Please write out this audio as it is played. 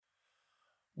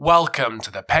Welcome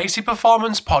to the Pacey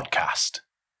Performance Podcast.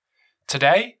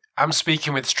 Today, I'm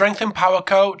speaking with strength and power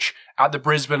coach at the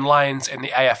Brisbane Lions in the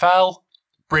AFL,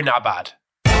 Bryn Abad.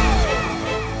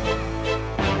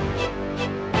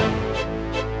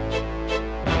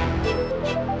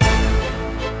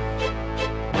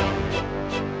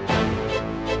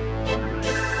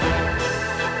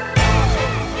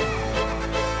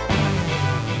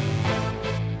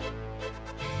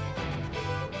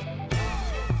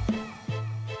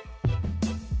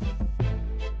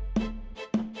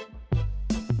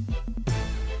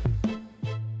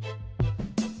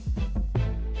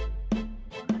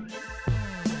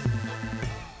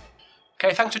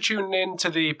 Okay, thanks for tuning in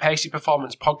to the Pacey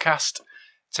Performance Podcast.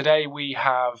 Today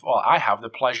I have the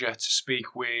pleasure to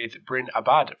speak with Bryn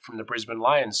Abad from the Brisbane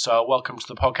Lions. So welcome to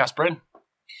the podcast, Bryn.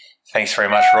 Thanks very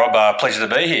much, Rob. Pleasure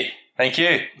to be here. Thank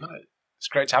you. It's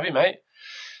great to have you, mate.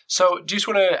 So do you just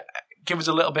want to give us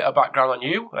a little bit of background on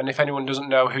you? And if anyone doesn't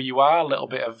know who you are, a little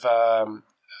bit of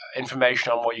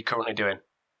information on what you're currently doing.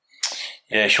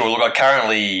 Yeah, sure. Look, I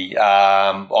currently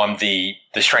I'm the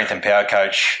strength and power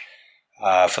coach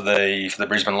for the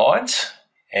Brisbane Lions,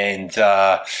 and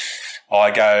I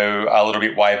go a little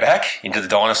bit way back into the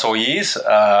dinosaur years.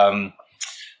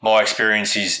 My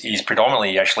experience is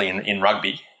predominantly actually in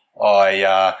rugby.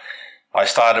 I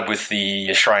started with the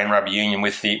Australian Rugby Union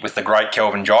with the great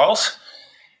Kelvin Giles,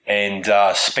 and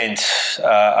spent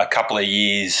a couple of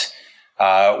years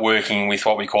working with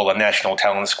what we call the National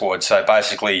Talent Squad. So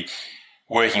basically,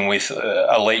 working with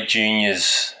elite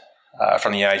juniors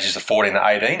from the ages of 14 to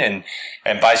 18,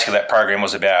 and basically that program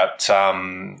was about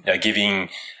giving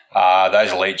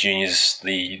those elite juniors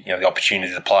the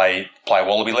opportunity to play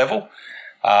wallaby level.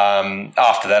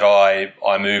 After that,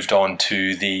 I moved on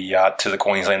to the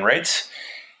Queensland Reds,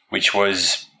 which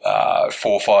was a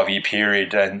 4 or 5 year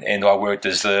period, and I worked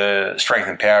as the strength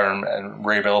and power and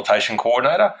rehabilitation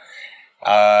coordinator.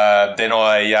 Then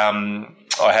I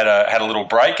had a little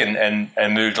break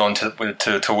and moved on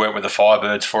to work with the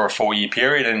Firebirds for a 4 year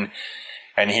period,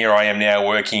 and here I am now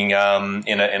working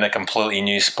in a completely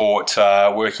new sport,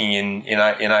 working in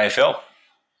AFL.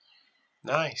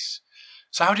 Nice.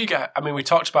 So how do you get? I mean, we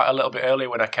talked about it a little bit earlier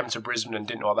when I came to Brisbane and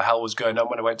didn't know what the hell was going on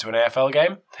when I went to an AFL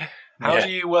game.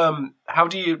 How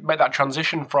do you make that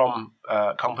transition from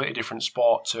a completely different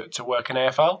sport to work in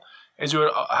AFL? Is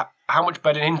there how much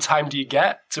bedding in time do you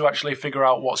get to actually figure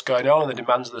out what's going on and the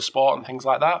demands of the sport and things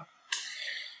like that?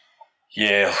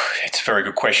 Yeah, it's a very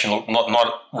good question. Look,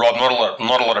 not a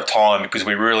lot of time, because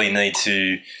we really need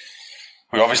to.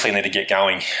 We obviously need to get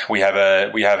going. We have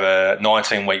a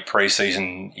 19-week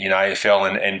preseason in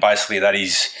AFL, and basically that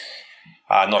is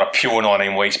not a pure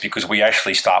 19 weeks, because we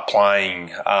actually start playing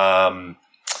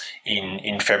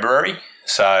in February.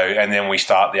 So, and then we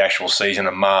start the actual season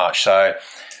in March. So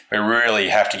we really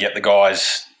have to get the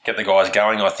guys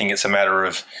going. I think it's a matter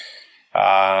of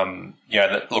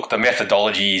the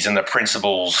methodologies and the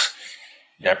principles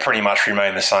pretty much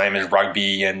remain the same as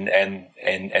rugby and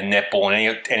netball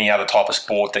and any other type of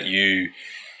sport that you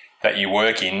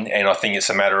work in. And I think it's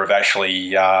a matter of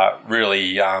actually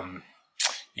really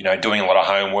doing a lot of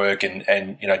homework,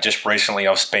 and just recently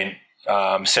I've spent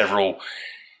several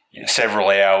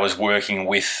hours working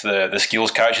with the skills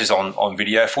coaches on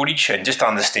video footage and just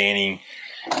understanding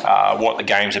what the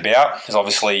game's about. Because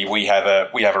obviously we have a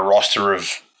roster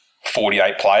of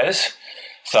 48 players,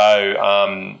 so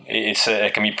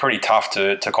it can be pretty tough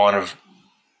to kind of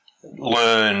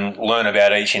learn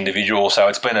about each individual. So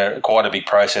it's been quite a big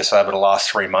process over the last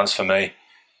 3 months for me.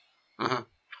 Mm-hmm.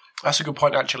 That's a good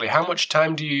point, actually. How much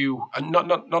time do you,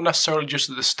 not necessarily just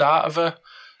at the start of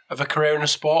a career in a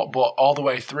sport, but all the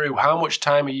way through, how much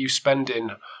time are you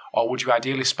spending, or would you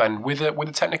ideally spend with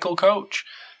a technical coach?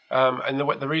 And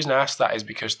the reason I asked that is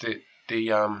because the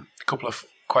couple of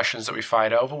questions that we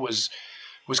fired over was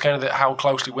kind of how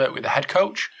closely work with the head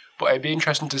coach, but it'd be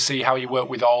interesting to see how you work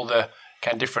with all the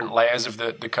kind of different layers of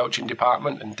the coaching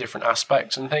department and different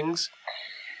aspects and things.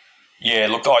 Yeah,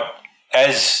 look,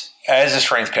 as a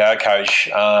strength power coach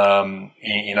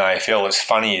in AFL, it's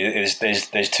funny.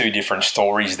 There's two different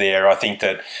stories there. I think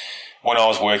that when I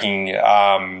was working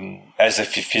as a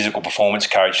physical performance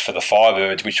coach for the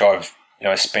Firebirds, which I've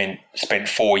spent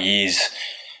 4 years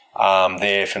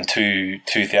there from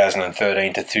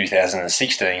 2013 to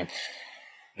 2016,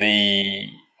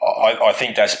 I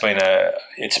think that's been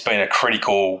a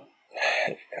critical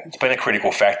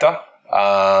factor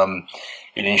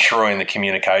in ensuring the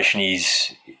communication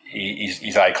is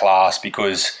A class,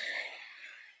 because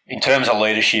in terms of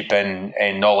leadership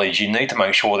and knowledge, you need to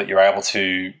make sure that you're able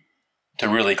to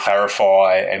really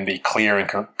clarify and be clear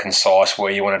and concise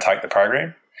where you want to take the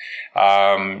program.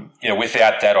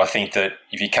 Without that, I think that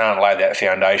if you can't lay that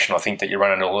foundation, I think that you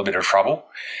run into a little bit of trouble.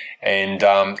 And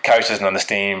the coach doesn't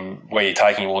understand where you're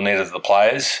taking, well, neither do the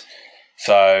players.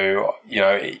 So,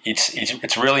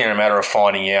 it's really a matter of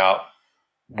finding out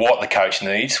what the coach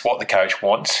needs, what the coach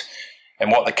wants,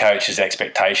 and what the coach's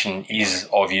expectation is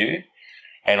of you.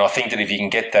 And I think that if you can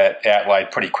get that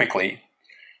outlaid pretty quickly,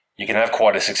 you can have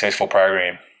quite a successful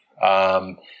program.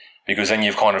 Because then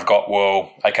you've kind of got,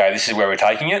 well, okay, this is where we're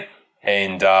taking it,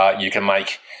 and you can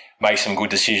make some good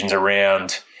decisions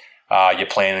around your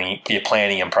planning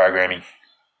and programming.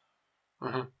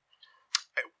 Mm-hmm.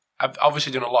 I've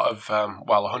obviously done a lot of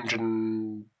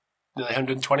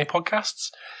 120 podcasts,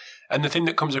 and the thing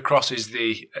that comes across is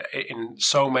in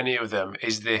so many of them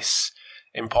is this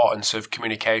importance of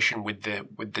communication with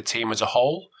the team as a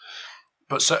whole.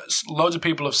 But loads of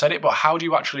people have said it, but how do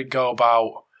you actually go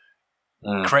about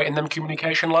creating them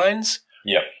communication lines?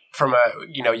 Yeah. From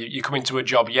you come into a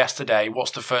job yesterday,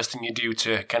 what's the first thing you do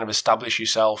to kind of establish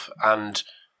yourself and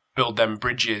build them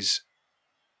bridges?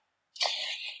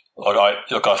 I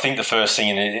think the first thing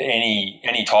in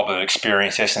any type of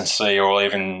experience, S&C, or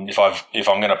even if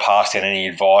I'm going to pass down any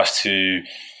advice to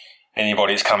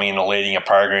anybody that's coming in or leading a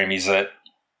program, is that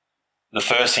the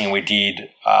first thing we did, in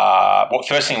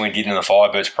the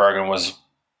Firebirds program was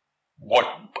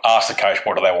ask the coach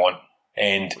what do they want,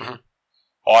 and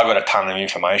I got a ton of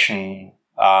information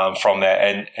from that,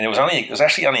 and it was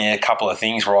actually only a couple of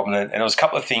things, Rob, and it was a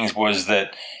couple of things was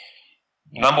that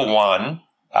number one.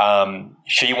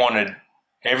 She wanted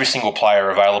every single player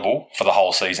available for the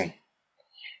whole season,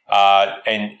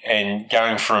 and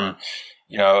going from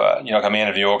a man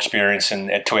of your experience and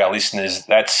to our listeners,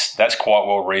 that's quite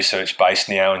well research based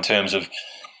now in terms of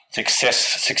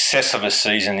success of a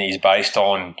season is based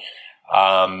on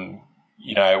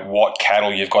what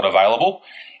cattle you've got available,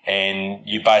 and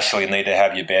you basically need to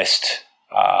have your best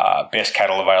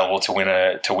cattle available to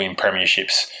win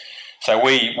premierships. So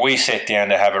we sat down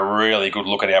to have a really good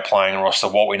look at our playing roster,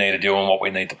 what we need to do and what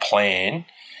we need to plan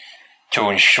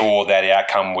to ensure that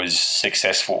outcome was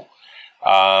successful.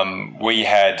 We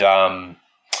had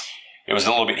it was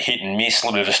a little bit hit and miss, a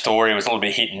little bit of a story. It was a little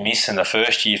bit hit and miss in the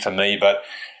first year for me, but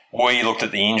we looked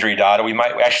at the injury data. We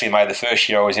actually made the first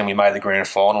year I was in, we made the grand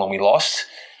final and we lost.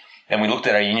 And we looked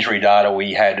at our injury data.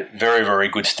 We had very, very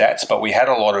good stats, but we had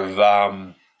a lot of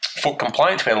foot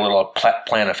complaints. We had a little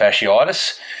plantar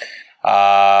fasciitis.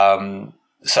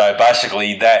 So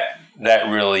basically that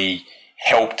really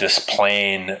helped us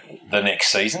plan the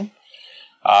next season.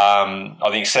 I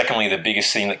think secondly, the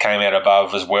biggest thing that came out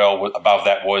above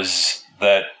that was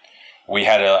that we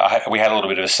had a little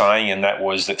bit of a saying, and that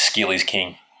was that skill is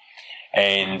king.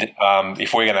 And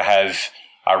if we're going to have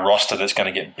a roster that's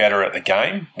going to get better at the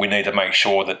game, we need to make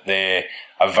sure that they're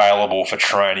available for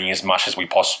training as much as we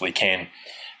possibly can,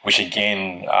 which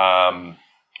again,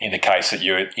 indicates that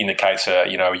you're going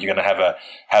to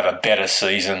have a better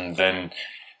season than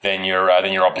your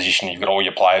opposition. You've got all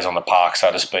your players on the park,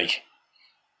 so to speak.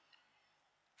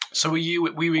 So were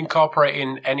you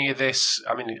incorporating any of this?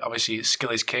 I mean, obviously, skill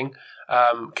is king.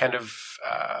 Kind of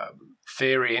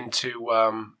theory into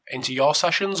your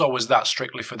sessions, or was that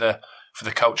strictly for the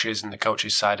coaches and the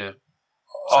coaches side of?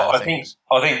 I think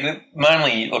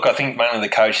mainly the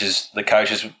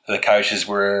coaches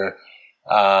were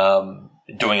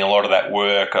doing a lot of that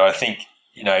work. I think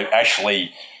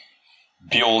actually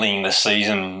building the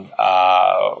season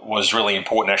was really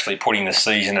important. Actually, putting the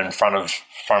season in front of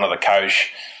the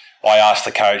coach. I asked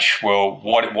the coach, well,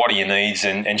 what are your needs?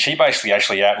 And she basically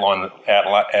actually outlined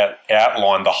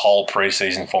the whole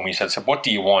preseason for me. So I said, what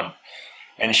do you want?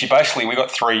 And she basically, we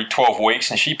got 12 weeks,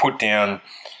 and she put down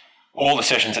all the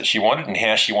sessions that she wanted and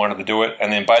how she wanted to do it.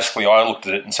 And then basically I looked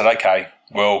at it and said, okay,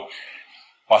 well,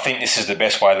 I think this is the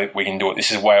best way that we can do it.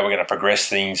 This is the way we're going to progress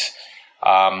things.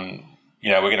 We're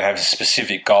going to have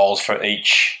specific goals for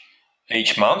each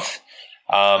month.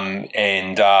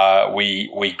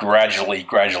 We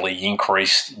gradually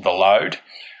increased the load,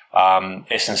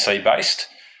 S&C based.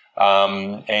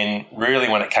 And really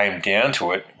when it came down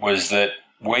to it was that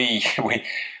we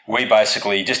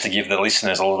basically, just to give the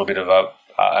listeners a little bit of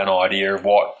an idea of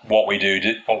what we do,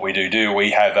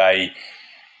 we have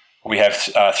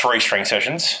 3 strength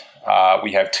sessions,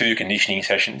 we have 2 conditioning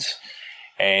sessions,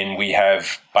 and we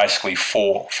have basically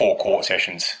four core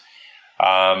sessions.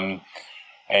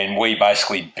 And we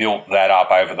basically built that up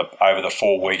over the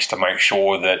 4 weeks to make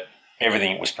sure that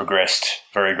everything was progressed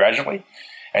very gradually.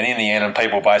 And in the end, and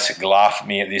people basically laugh at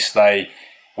me at this,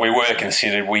 we were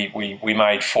considered, we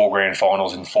made 4 grand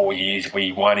finals in 4 years.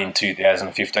 We won in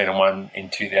 2015 and won in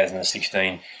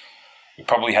 2016. We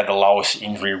probably had the lowest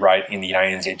injury rate in the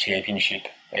ANZ Championship.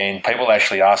 And people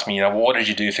actually ask me, what did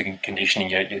you do for conditioning?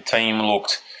 Your team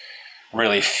looked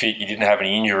really fit. You didn't have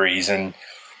any injuries. And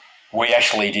we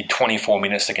actually did 24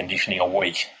 minutes of conditioning a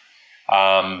week.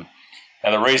 And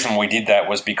the reason we did that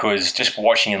was because just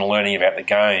watching and learning about the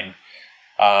game,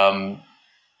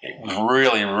 it was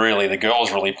really, the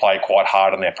girls really played quite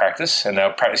hard in their practice, and they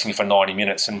were practicing for 90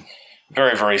 minutes, and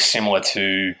very, very similar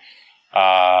to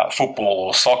football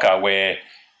or soccer, where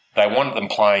they wanted them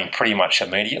playing pretty much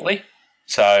immediately.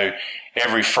 So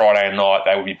every Friday night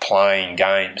they would be playing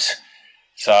games.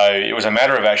 So it was a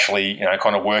matter of actually,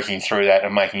 kind of working through that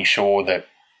and making sure that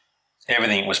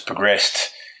everything was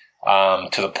progressed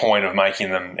to the point of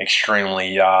making them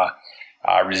extremely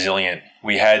resilient.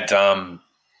 We had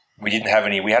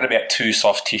we had about two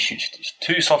soft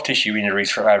tissue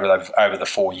injuries for over the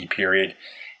 4-year period,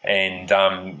 and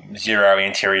 0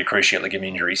 anterior cruciate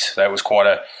ligament injuries. So that was quite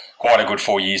a good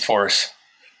 4 years for us.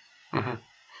 Mm-hmm.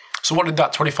 So what did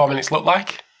that 24 minutes look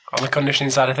like on the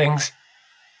conditioning side of things?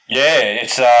 Yeah,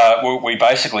 it's we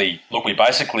basically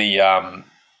the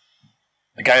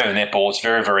game of netball is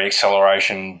very, very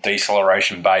acceleration,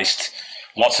 deceleration based,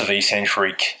 lots of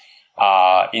eccentric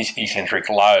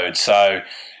load. So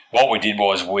what we did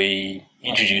was we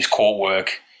introduced court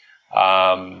work.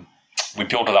 We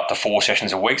built it up to 4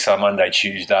 sessions a week, so Monday,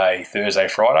 Tuesday, Thursday,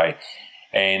 Friday.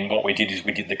 And what we did is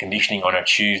we did the conditioning on a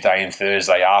Tuesday and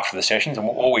Thursday after the sessions. And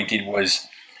all we did was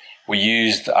we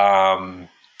used a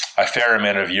fair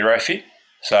amount of Eurofit.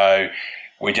 So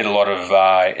we did a lot of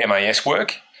MAS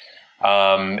work.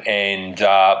 And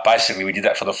basically we did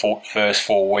that for the first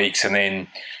 4 weeks, and then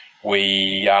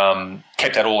we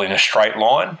kept that all in a straight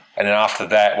line. And then after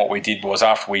that, what we did was,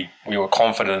 after we were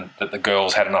confident that the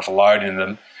girls had enough load in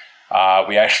them,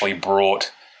 we actually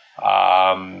brought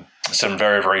some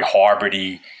very, very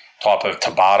hybrid-y type of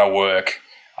Tabata work,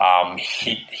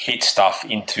 hit stuff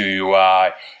into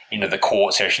the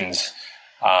court sessions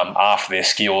after their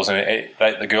skills. And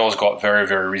the girls got very,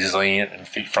 very resilient and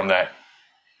fit from that.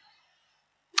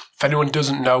 If anyone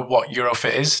doesn't know what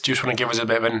Eurofit is, do you just want to give us a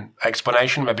bit of an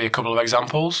explanation, maybe a couple of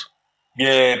examples?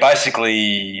 Yeah,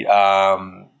 basically,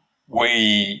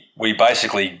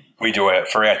 we do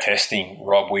for our testing,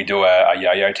 Rob, we do a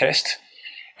yo-yo test,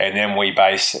 and then we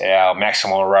base our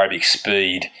maximal aerobic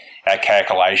speed, our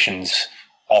calculations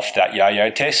off that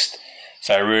yo-yo test.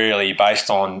 So really,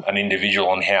 based on an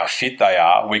individual and how fit they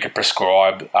are, we could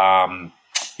prescribe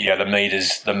the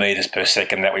meters per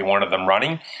second that we wanted them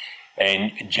running.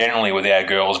 And generally with our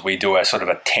girls, we do a sort of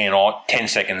a 10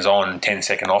 seconds on, 10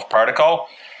 second off protocol.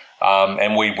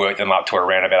 And we work them up to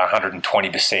around about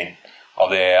 120% of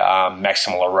their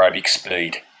maximal aerobic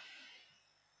speed.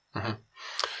 Mm-hmm.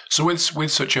 So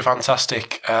with such a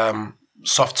fantastic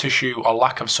soft tissue or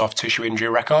lack of soft tissue injury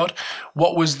record,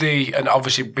 what was and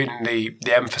obviously been the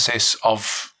emphasis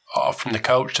of from the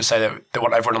coach to say that they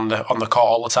want everyone on the court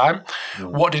all the time.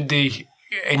 Mm. What did the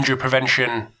injury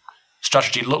prevention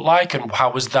strategy look like, and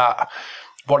what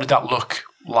did that look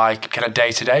like kind of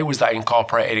day to day? Was that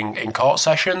incorporated in court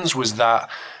sessions? Was that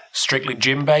strictly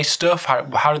gym based stuff?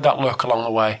 How did that look along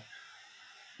the way?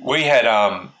 We had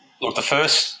the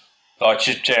first,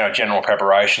 just general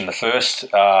preparation. The first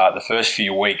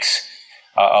few weeks,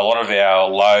 a lot of our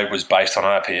load was based on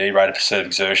RPE, rate of perceived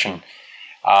exertion,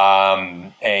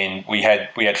 and we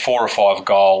had 4 or 5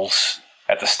 goals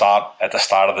at the start of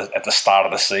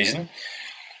the season.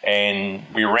 And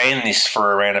we ran this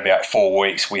for around about 4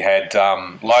 weeks. We had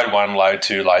load 1, load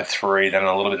 2, load 3, then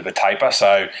a little bit of a taper.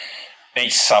 So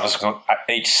each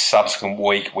subsequent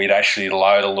week, we'd actually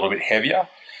load a little bit heavier.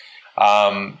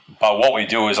 But what we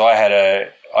do is I had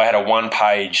a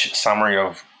 1-page summary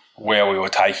of where we were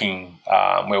taking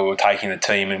the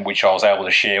team, in which I was able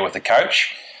to share with the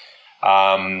coach.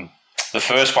 The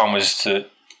first one was to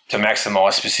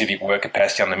maximise specific work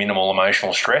capacity under minimal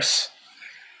emotional stress.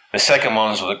 The second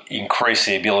one was to increase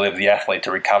the ability of the athlete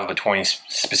to recover between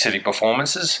specific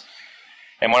performances.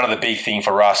 And one of the big things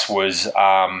for us was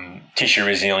tissue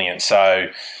resilience. So,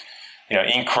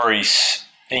 increase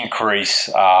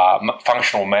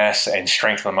functional mass and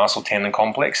strength of the muscle tendon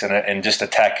complex, and just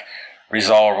attack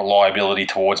resolve reliability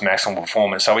towards maximal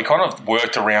performance. So we kind of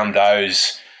worked around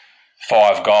those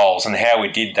 5 goals, and how we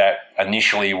did that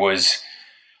initially was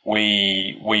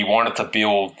we wanted to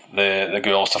build the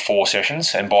girls to 4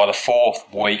 sessions, and by the 4th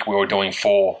week we were doing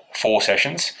four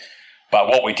sessions. But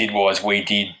what we did was we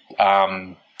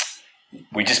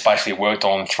just basically worked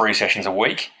on 3 sessions a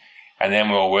week, and then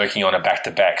we were working on a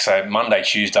back-to-back. So Monday,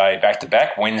 Tuesday,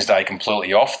 back-to-back, Wednesday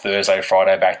completely off, Thursday,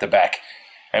 Friday, back-to-back.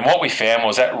 And what we found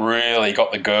was that really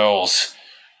got the girls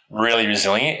really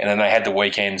resilient, and then they had the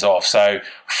weekends off. So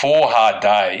 4 hard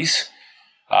days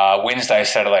Wednesday,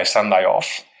 Saturday, Sunday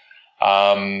off.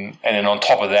 And then on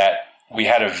top of that, we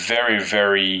had a very,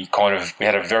 very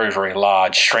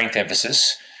large strength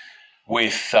emphasis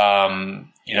with a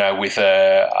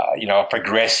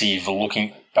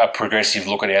progressive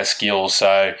look at our skills.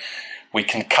 So we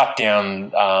can cut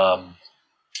down a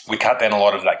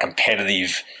lot of that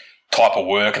competitive type of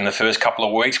work in the first couple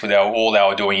of weeks. All they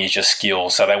were doing is just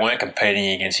skills, so they weren't competing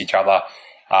against each other.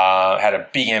 Had a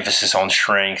big emphasis on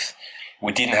strength.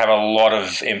 We didn't have a lot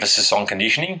of emphasis on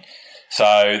conditioning.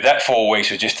 So that 4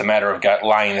 weeks was just a matter of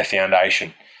laying the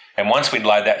foundation. And once we'd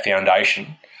laid that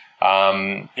foundation,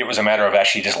 it was a matter of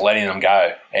actually just letting them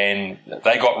go. And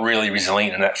they got really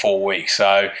resilient in that 4 weeks.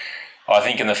 So I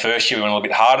think in the first year we went a little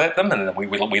bit hard at them, and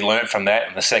we learned from that.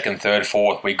 In the second, third,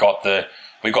 fourth, we got the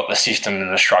system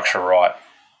and the structure right.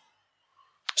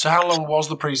 So how long was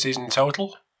the pre-season in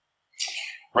total?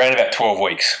 Around about 12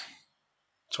 weeks.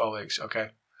 12 weeks,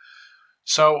 okay.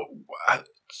 So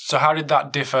how did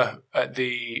that differ at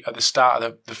the start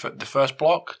of the first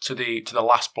block to the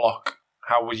last block?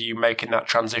 How were you making that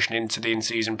transition into the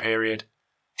in-season period?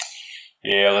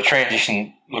 Yeah, the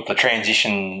transition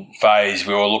phase,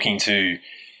 we were looking to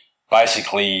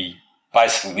basically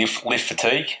lift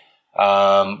fatigue.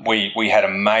 We had a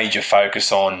major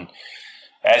focus on,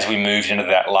 as we moved into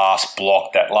that last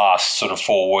block, that last sort of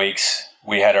 4 weeks,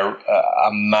 we had a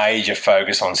major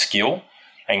focus on skill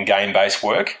and game-based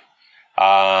work.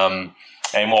 And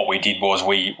what we did was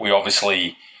we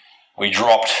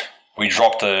dropped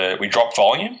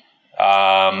volume,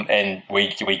 and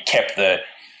we kept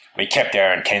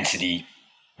our intensity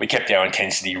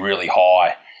really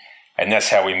high, and that's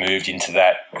how we moved into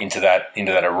that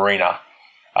arena.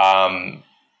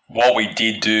 What we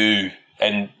did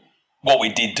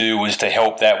do was to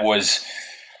help. That was,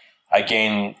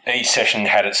 again, each session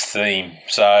had its theme.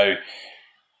 So,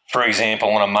 for example,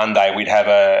 on a Monday we'd have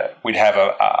a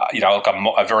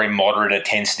very moderate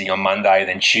intensity on Monday.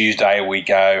 Then Tuesday we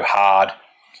go hard.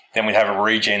 Then we'd have a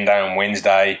regen day on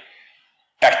Wednesday,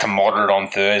 back to moderate on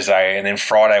Thursday, and then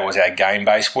Friday was our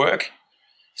game-based work.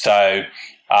 So,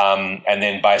 and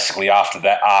then basically after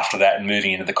that, and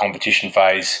moving into the competition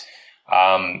phase,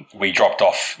 we dropped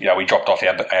off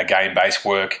our game-based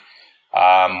work.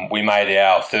 We made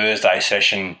our Thursday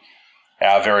session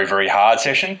our very, very hard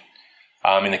session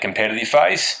in the competitive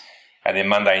phase, and then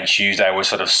Monday and Tuesday were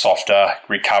sort of softer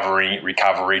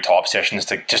recovery type sessions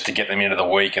to get them into the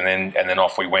week, and then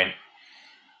off we went.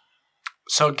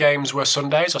 So games were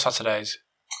Sundays or Saturdays?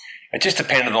 It just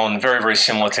depended on, very, very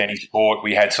similar to any sport.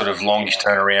 We had sort of longish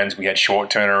turnarounds, we had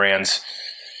short turnarounds.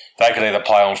 They could either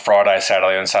play on Friday,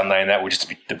 Saturday, and Sunday, and that would just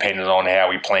be dependent on how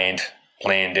we planned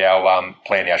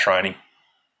our training.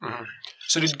 Mm-hmm.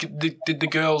 So did the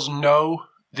girls know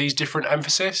these different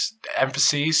emphases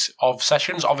of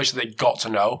sessions? Obviously, they got to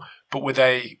know, but were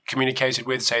they communicated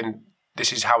with, saying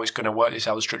this is how it's going to work, this is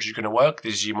how the structure is going to work,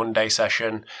 this is your Monday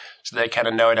session, so they kind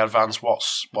of know in advance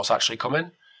what's actually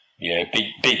coming? Yeah,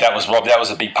 big. That was Rob. That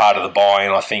was a big part of the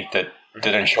buy-in. I think that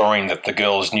ensuring that the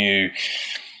girls knew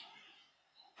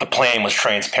the plan was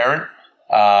transparent,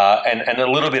 and a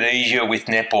little bit easier with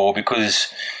netball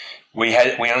because we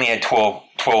only had 12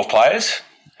 players,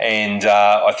 and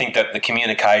I think that the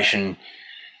communication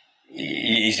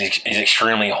is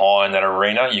extremely high in that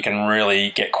arena. You can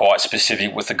really get quite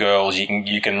specific with the girls.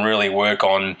 You can really work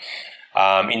on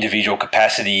individual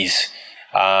capacities.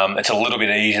 It's a little bit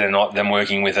easier than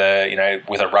working with a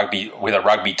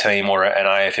rugby team or an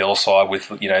AFL side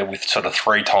with sort of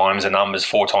 3 times the numbers,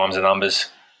 4 times the numbers.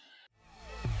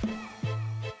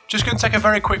 Just going to take a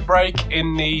very quick break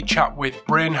in the chat with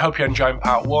Bryn. Hope you're enjoying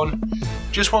part 1.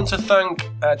 Just want to thank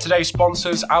today's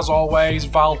sponsors, as always,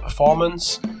 Val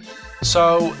Performance.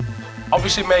 So,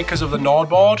 obviously makers of the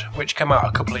Nordboard, which came out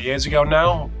a couple of years ago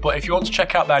now, but if you want to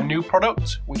check out their new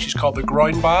product, which is called the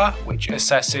Groin Bar, which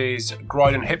assesses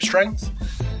groin and hip strength,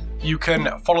 you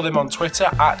can follow them on Twitter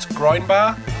at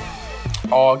GroinBar,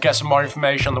 or get some more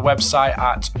information on the website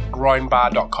at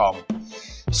groinbar.com.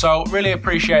 So really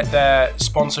appreciate their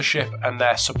sponsorship and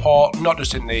their support, not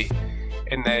just in the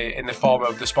form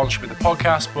of the sponsorship of the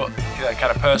podcast, but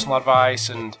kind of personal advice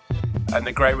and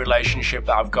the great relationship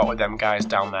that I've got with them guys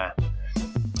down there.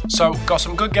 So, got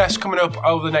some good guests coming up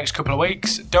over the next couple of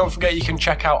weeks. Don't forget you can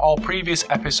check out all previous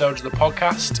episodes of the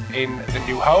podcast in the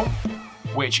new home,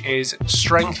 which is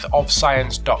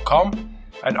strengthofscience.com.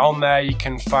 And on there you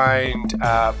can find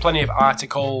plenty of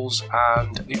articles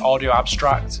and the audio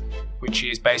abstract, which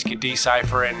is basically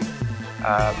deciphering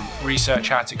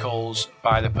research articles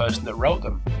by the person that wrote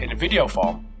them in a video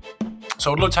form.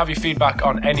 So I'd love to have your feedback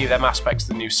on any of them aspects of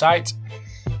the new site.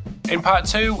 In part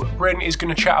 2, Bryn is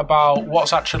going to chat about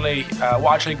what actually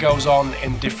goes on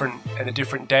in the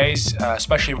different days,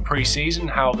 especially in pre-season,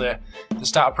 how the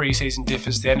start of pre-season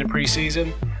differs to the end of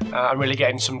pre-season, and really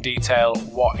get into some detail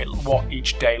what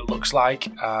each day looks like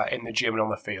in the gym and on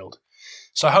the field.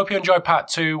 So I hope you enjoy part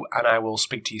 2, and I will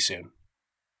speak to you soon.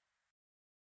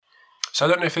 So I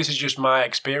don't know if this is just my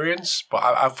experience, but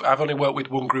I've only worked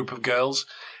with one group of girls,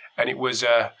 and it was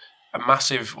a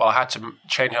massive. Well, I had to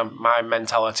change my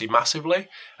mentality massively,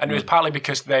 and it was partly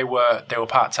because they were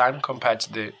part time compared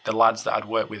to the lads that I'd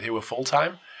worked with who were full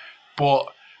time. But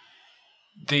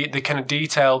the kind of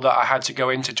detail that I had to go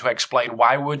into to explain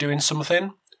why we were doing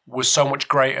something was so much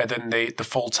greater than the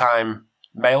full time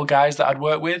male guys that I'd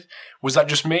worked with. Was that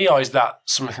just me, or is that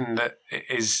something that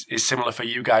is similar for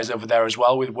you guys over there as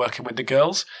well with working with the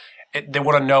girls? They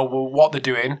want to know what they're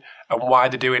doing and why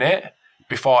they're doing it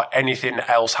before anything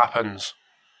else happens.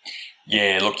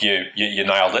 Yeah, look, you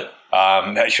nailed it.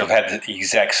 Actually, I've had the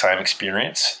exact same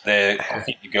experience. I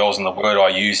think the girls, and the word I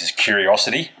use is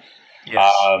curiosity.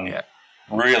 Yes.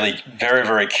 Really, very,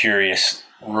 very curious.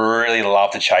 Really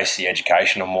love to chase the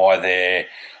education on why they're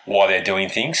doing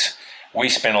things. We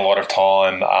spend a lot of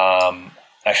time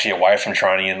actually away from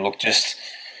training, and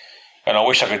and I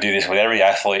wish I could do this with every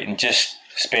athlete, and just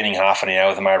spending half an hour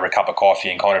with them over a cup of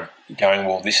coffee and kind of going,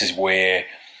 well, this is where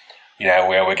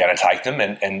we're going to take them,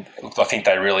 and look, I think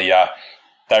they really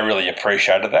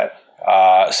appreciated that.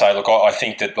 So look, I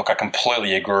think that I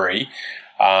completely agree.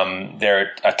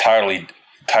 They're a totally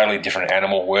different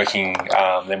animal working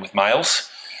than with males.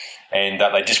 And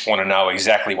they just want to know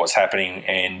exactly what's happening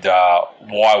and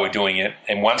why we're doing it.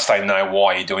 And once they know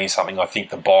why you're doing something, I think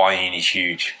the buy-in is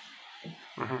huge.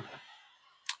 Mm-hmm.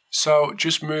 So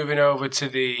just moving over to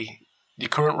your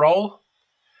current role,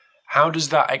 how does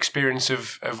that experience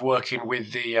of working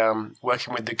with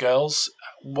the girls,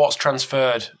 what's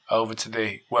transferred over to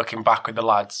the working back with the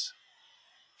lads?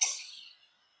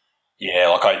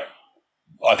 Yeah,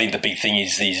 I think the big thing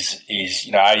is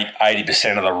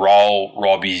 80% of the role,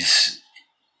 Rob, is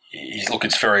look,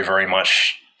 it's very, very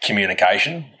much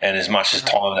communication, and as much as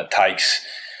time that takes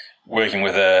working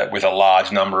with a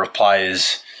large number of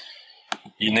players,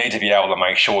 you need to be able to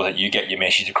make sure that you get your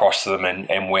message across to them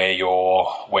and where you're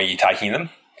taking them.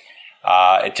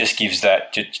 It just gives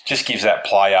that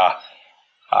player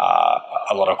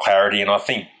a lot of clarity, and I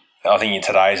think in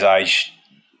today's age,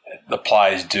 the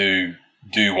players do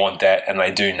want that, and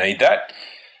they do need that.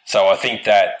 So I think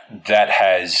that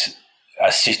has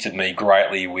assisted me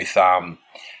greatly with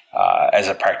as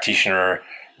a practitioner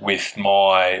with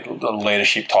my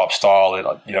leadership type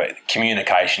style.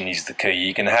 Communication is the key.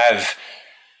 You can have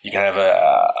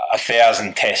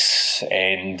 1,000 tests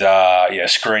and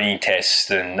screening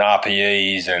tests and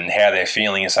RPEs and how they're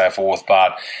feeling and so forth,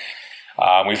 but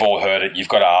we've all heard it. You've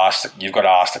got to ask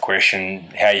the question: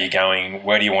 how are you going?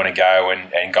 Where do you want to go?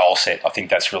 And goal set. I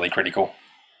think that's really critical.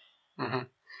 Mm-hmm.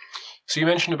 So you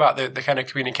mentioned about the kind of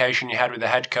communication you had with the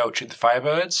head coach at the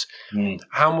Firebirds.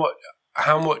 How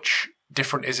much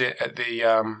different is it at the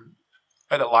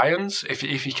Lions? If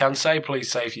you can say, please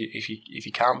say if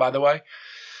you can't. By the way,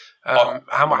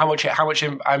 how much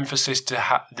emphasis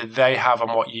did they have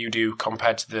on what you do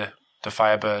compared to the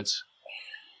Firebirds?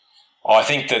 I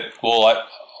think that,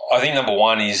 I think number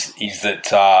one is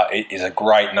that it is a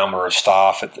great number of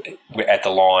staff at the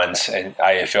Lions and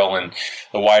AFL, and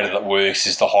the way that it works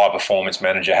is the high performance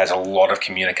manager has a lot of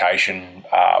communication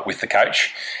with the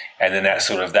coach, and then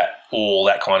all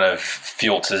that kind of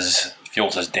filters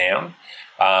down.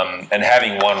 And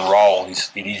having one role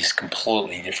is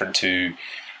completely different to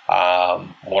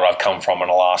what I've come from in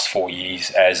the last 4 years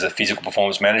as a physical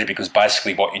performance manager, because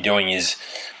basically what you're doing is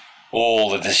all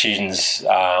the decisions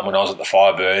when I was at the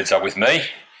Firebirds are with me.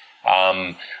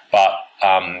 But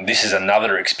this is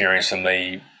another experience for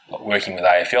me working with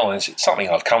AFL, and it's something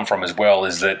I've come from as well,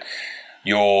 is that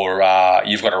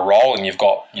you've got a role, and you've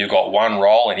got one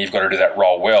role, and you've got to do that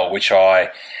role well, which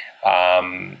you're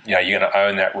going to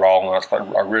own that role, and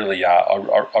I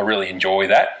really enjoy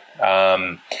that.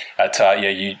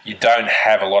 You don't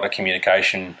have a lot of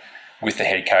communication with the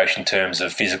head coach in terms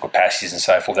of physical capacities and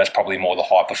so forth. That's probably more the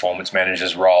high performance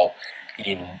manager's role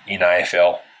in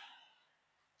AFL.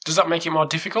 Does that make it more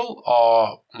difficult,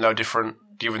 or no different,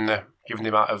 given the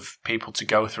amount of people to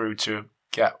go through to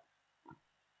get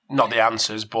not the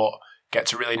answers, but get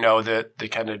to really know the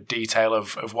kind of detail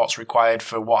of what's required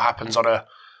for what happens on a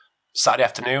Saturday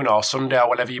afternoon or Sunday or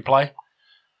whenever you play?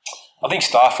 I think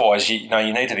staff-wise,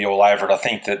 you need to be all over it. I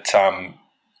think that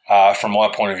from my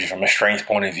point of view, from a strength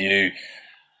point of view,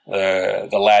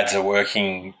 the lads are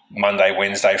working Monday,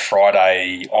 Wednesday,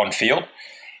 Friday on field,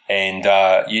 and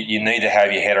you need to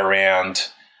have your head around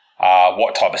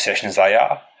what type of sessions they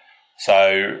are.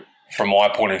 So, from my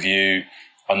point of view,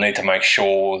 I need to make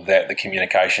sure that the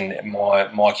communication,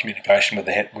 my communication with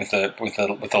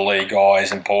the league guy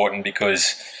is important,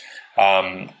 because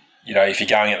if you're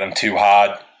going at them too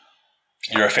hard,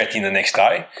 you're affecting the next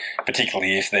day,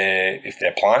 particularly if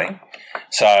they're playing.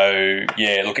 So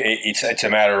yeah, look, it's a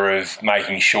matter of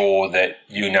making sure that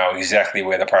you know exactly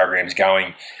where the program's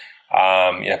going.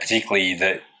 Particularly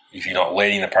that if you're not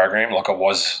leading the program like I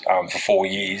was for 4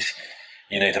 years,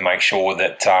 you need to make sure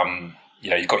that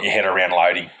you've got your head around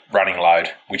running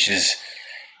load, which is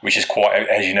quite,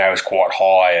 as you know, is quite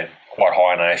high in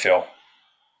AFL.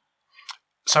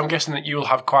 So I'm guessing that you'll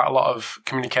have quite a lot of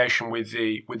communication with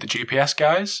the GPS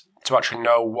guys to actually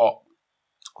know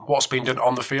what's being done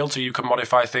on the field, so you can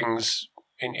modify things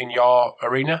in your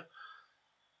arena.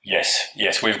 Yes,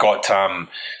 we've got a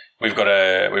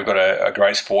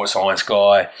great sports science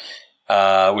guy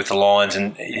with the Lions,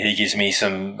 and he gives me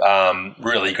some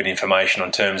really good information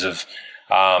in terms of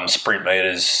sprint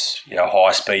meters,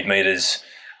 high speed meters,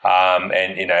 and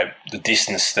the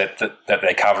distance that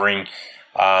they're covering.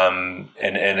 And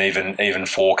even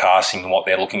forecasting what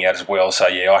they're looking at as well. So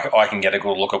yeah, I can get a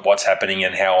good look at what's happening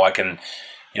and how I can,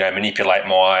 manipulate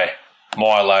my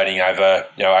loading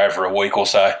over a week or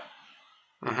so.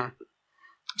 Mm-hmm.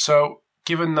 So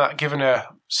given we're on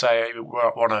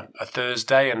a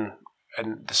Thursday and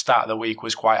the start of the week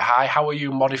was quite high, how are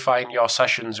you modifying your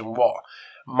sessions, and what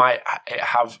might it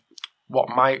have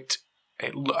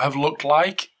looked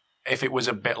like if it was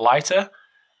a bit lighter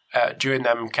during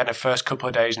them kind of first couple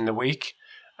of days in the week,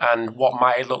 and what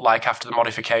might it look like after the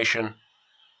modification?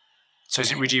 So is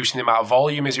it reducing the amount of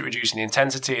volume? Is it reducing the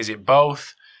intensity? Is it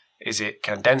both? Is it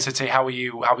kind of density? How are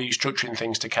you structuring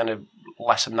things to kind of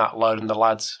lessen that load on the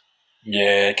lads?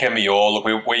 Yeah, it can be all. Look,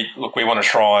 we want to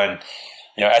try and,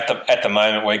 at the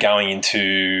moment we're going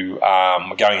into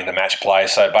match play.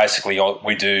 So basically,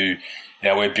 we do,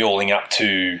 we're building up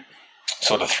to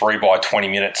sort of 3 by 20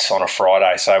 minutes on a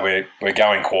Friday. So we're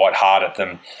going quite hard at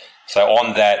them. So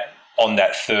on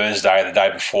that Thursday, the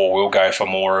day before, we'll go for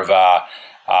more of a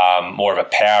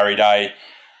powery day,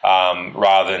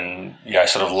 rather than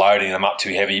sort of loading them up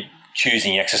too heavy.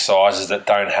 Choosing exercises that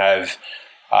don't have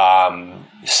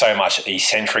so much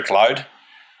eccentric load,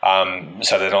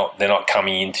 so they're not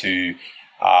coming into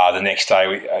the next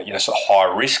day sort of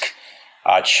high risk.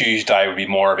 Tuesday would be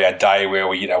more of our day where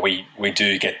we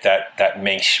do get that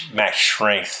max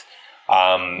strength,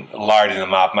 loading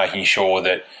them up, making sure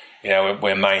that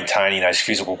we're maintaining those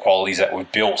physical qualities that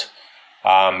we've built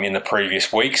in the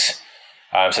previous weeks.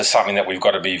 So it's something that we've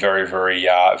got to be very, very,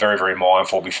 very, very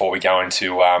mindful before we go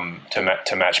into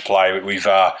to match play.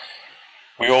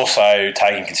 We also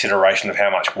take in consideration of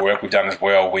how much work we've done as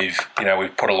well. We've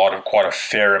put quite a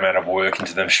fair amount of work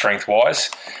into them strength wise.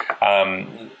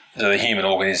 The human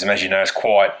organism, as you know,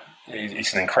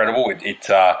 it's incredible.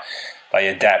 They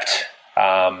adapt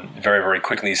very, very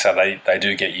quickly, so they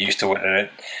do get used to it, and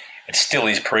it still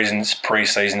is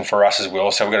pre-season for us as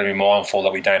well. So we've got to be mindful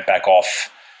that we don't back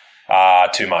off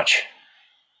too much.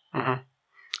 Mm-hmm.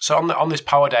 So on this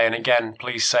power day, and again,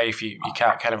 please say if you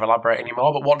can't kind of elaborate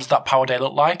anymore, but what does that power day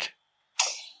look like?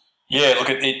 Yeah, look,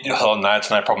 it's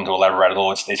no problem to elaborate at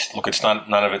all. It's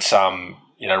none of it's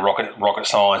rocket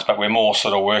science, but we're more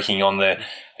sort of working on the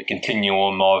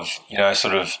continuum of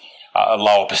sort of a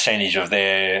lower percentage of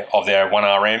their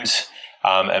 1RMs,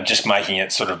 and just making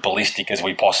it sort of ballistic as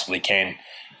we possibly can.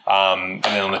 And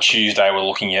then on the Tuesday, we're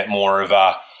looking at more of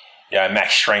a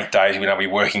max strength days. We're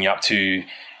working up to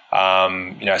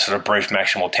sort of brief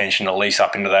maximal tension, at least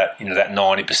up into that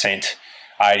 90%,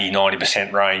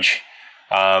 80-90% range.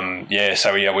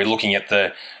 So we're looking at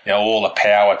the all the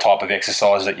power type of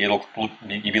exercises that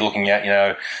you'd be looking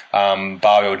at.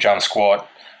 Barbell jump squat,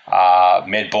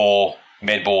 med ball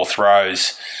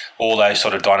throws, all those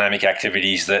sort of dynamic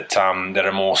activities that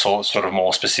are more sort of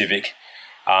more specific,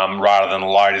 rather than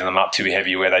loading them up too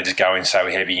heavy where they just go in so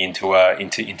heavy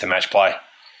into match play.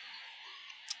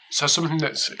 So something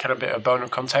that's kind of a bit of bone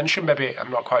of contention, maybe I'm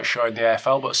not quite sure in the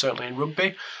AFL, but certainly in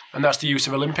rugby, and that's the use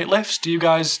of Olympic lifts. Do you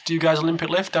guys Olympic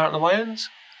lift down at the Lions?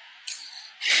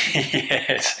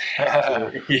 Yes.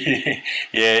 Yeah.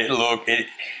 Look, it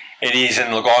is,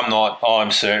 and look,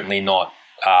 I'm certainly not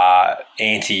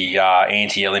anti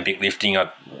Olympic lifting.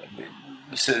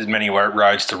 There's many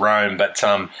roads to Rome, but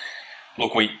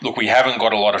look, we haven't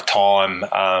got a lot of time.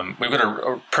 We've got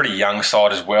a pretty young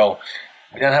side as well.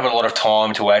 We don't have a lot of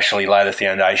time to actually lay the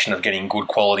foundation of getting good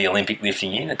quality Olympic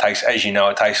lifting in. It takes, as you know, a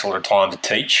lot of time to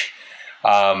teach.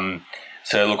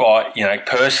 So look,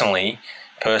 personally,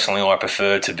 personally, I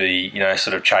prefer to be,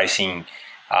 sort of chasing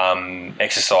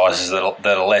exercises that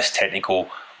are less technical,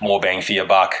 more bang for your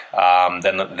buck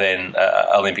than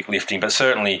Olympic lifting. But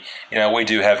certainly, we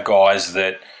do have guys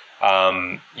that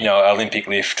Olympic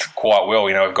lift quite well.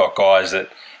 We've got guys that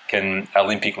can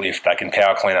Olympic lift. They can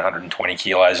power clean 120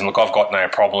 kilos, and look, I've got no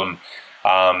problem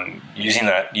using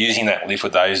that lift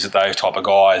with those type of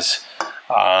guys.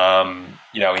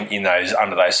 In those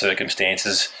under those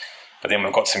circumstances. But then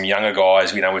we've got some younger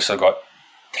guys. We've sort of got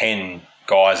 10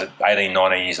 guys at 18,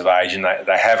 19 years of age, and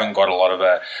they haven't got a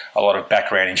lot of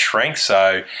background in strength.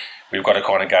 So we've got to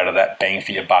kind of go to that bang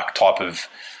for your buck type of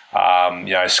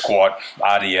squat,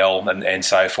 RDL, and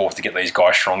so forth to get these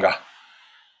guys stronger.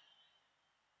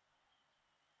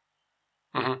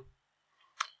 Mm-hmm.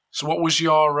 So what was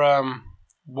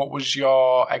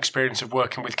your experience of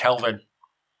working with Kelvin?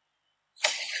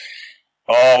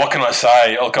 Oh, what can I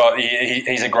say? Oh God,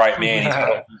 he's a great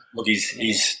man.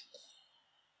 He's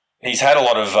had a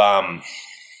lot of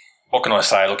what can I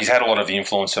say? Look, he's had a lot of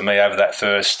influence on me over that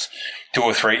first 2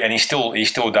 or 3, and he still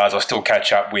does. I still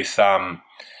catch up with Kelvin,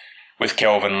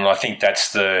 and I think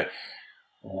that's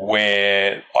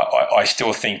where I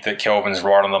still think that Kelvin's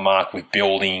right on the mark with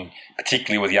building,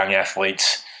 particularly with young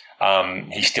athletes.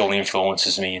 He still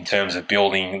influences me in terms of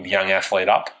building the young athlete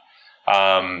up.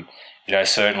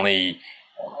 Certainly,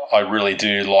 I really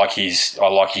do like his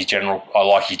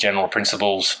general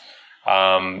principles.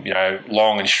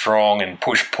 Long and strong and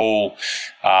push pull,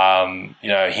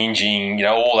 hinging,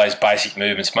 all those basic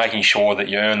movements, making sure that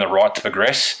you earn the right to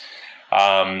progress.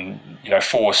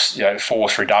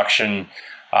 Force reduction,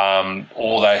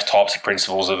 all those types of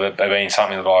principles have been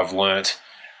something that I've learnt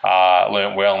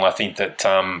well, and I think that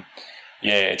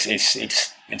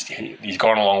he's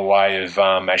gone a long way of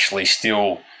actually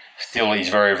still he's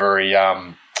very, very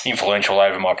influential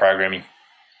over my programming.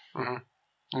 Mm-hmm.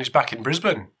 And he's back in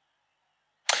Brisbane.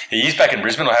 He is back in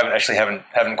Brisbane. I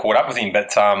haven't caught up with him,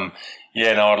 but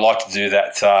I'd like to do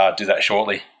that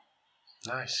shortly.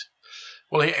 Nice.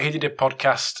 Well, he did a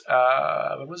podcast.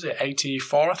 What was it?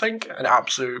 84, I think. An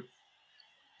absolute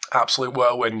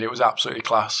whirlwind. It was absolutely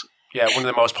class. Yeah, one of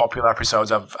the most popular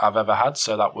episodes I've ever had.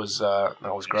 So that was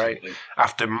great. Absolutely.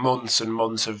 After months and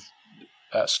months of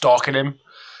stalking him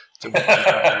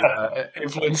to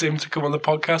influence him to come on the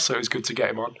podcast, so it was good to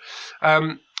get him on.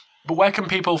 But where can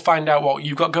people find out what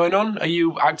you've got going on? Are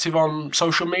you active on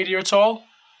social media at all?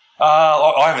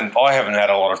 I haven't had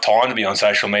a lot of time to be on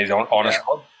social media, honestly.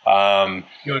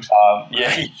 Good.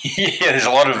 There's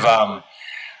a lot of.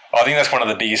 I think that's one of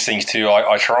the biggest things too.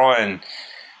 I try and.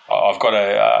 I've got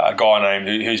a guy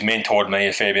named who's mentored me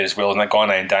a fair bit as well, and that guy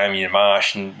named Damien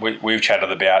Marsh, and we've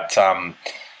chatted about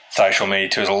social media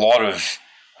too. There's a lot of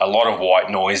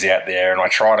white noise out there, and I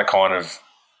try to kind of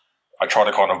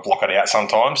block it out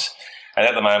sometimes. And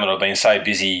at the moment, I've been so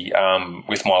busy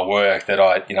with my work that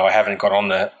I haven't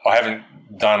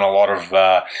done a lot of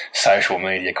social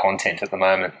media content at the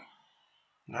moment.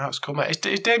 No, it's cool, mate.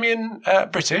 Is Damien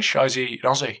British, or is he an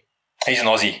Aussie? He's an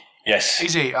Aussie. Yes.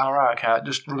 Is he? All right. Okay. I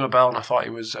just rung a bell, and I thought he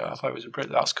was a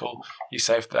Brit. That's cool. You're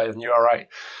safe there, and you're all right.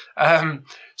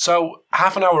 So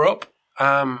half an hour up.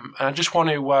 And I just want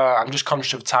to. I'm just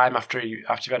conscious of time after you've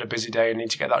had a busy day and need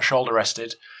to get that shoulder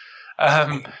rested.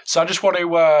 So I just want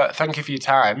to thank you for your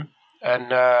time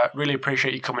and really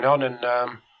appreciate you coming on. And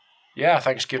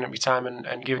thanks for giving up your time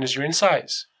and giving us your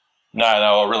insights. No,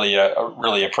 I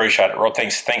really appreciate it, Rob.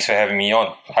 Thanks for having me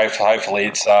on. Hopefully,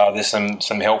 it's there's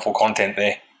some helpful content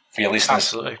there for your listeners.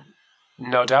 Absolutely,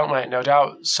 no doubt, mate, no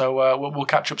doubt. So we'll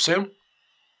catch up soon.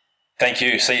 Thank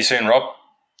you. See you soon, Rob.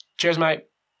 Cheers, mate.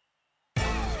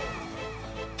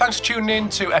 Thanks for tuning in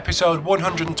to episode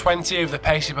 120 of the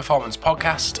Pacey Performance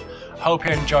Podcast. Hope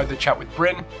you enjoyed the chat with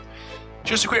Bryn.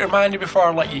 Just a quick reminder before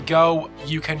I let you go,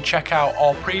 you can check out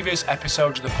all previous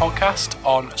episodes of the podcast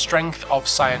on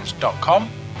strengthofscience.com.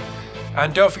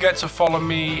 And don't forget to follow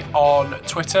me on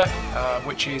Twitter,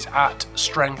 which is at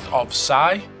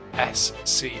strengthofsci,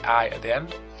 SCI at the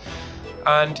end.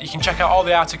 And you can check out all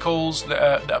the articles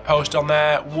that are posted on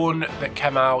there. One that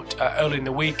came out early in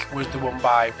the week was the one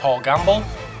by Paul Gamble,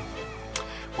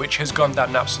 which has gone down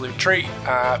an absolute treat.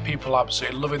 People are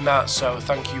absolutely loving that. So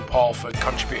thank you, Paul, for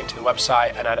contributing to the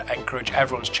website, and I'd encourage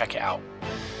everyone to check it out.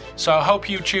 So I hope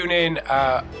you tune in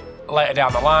later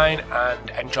down the line and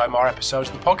enjoy more episodes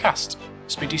of the podcast.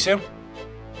 Speak to you soon.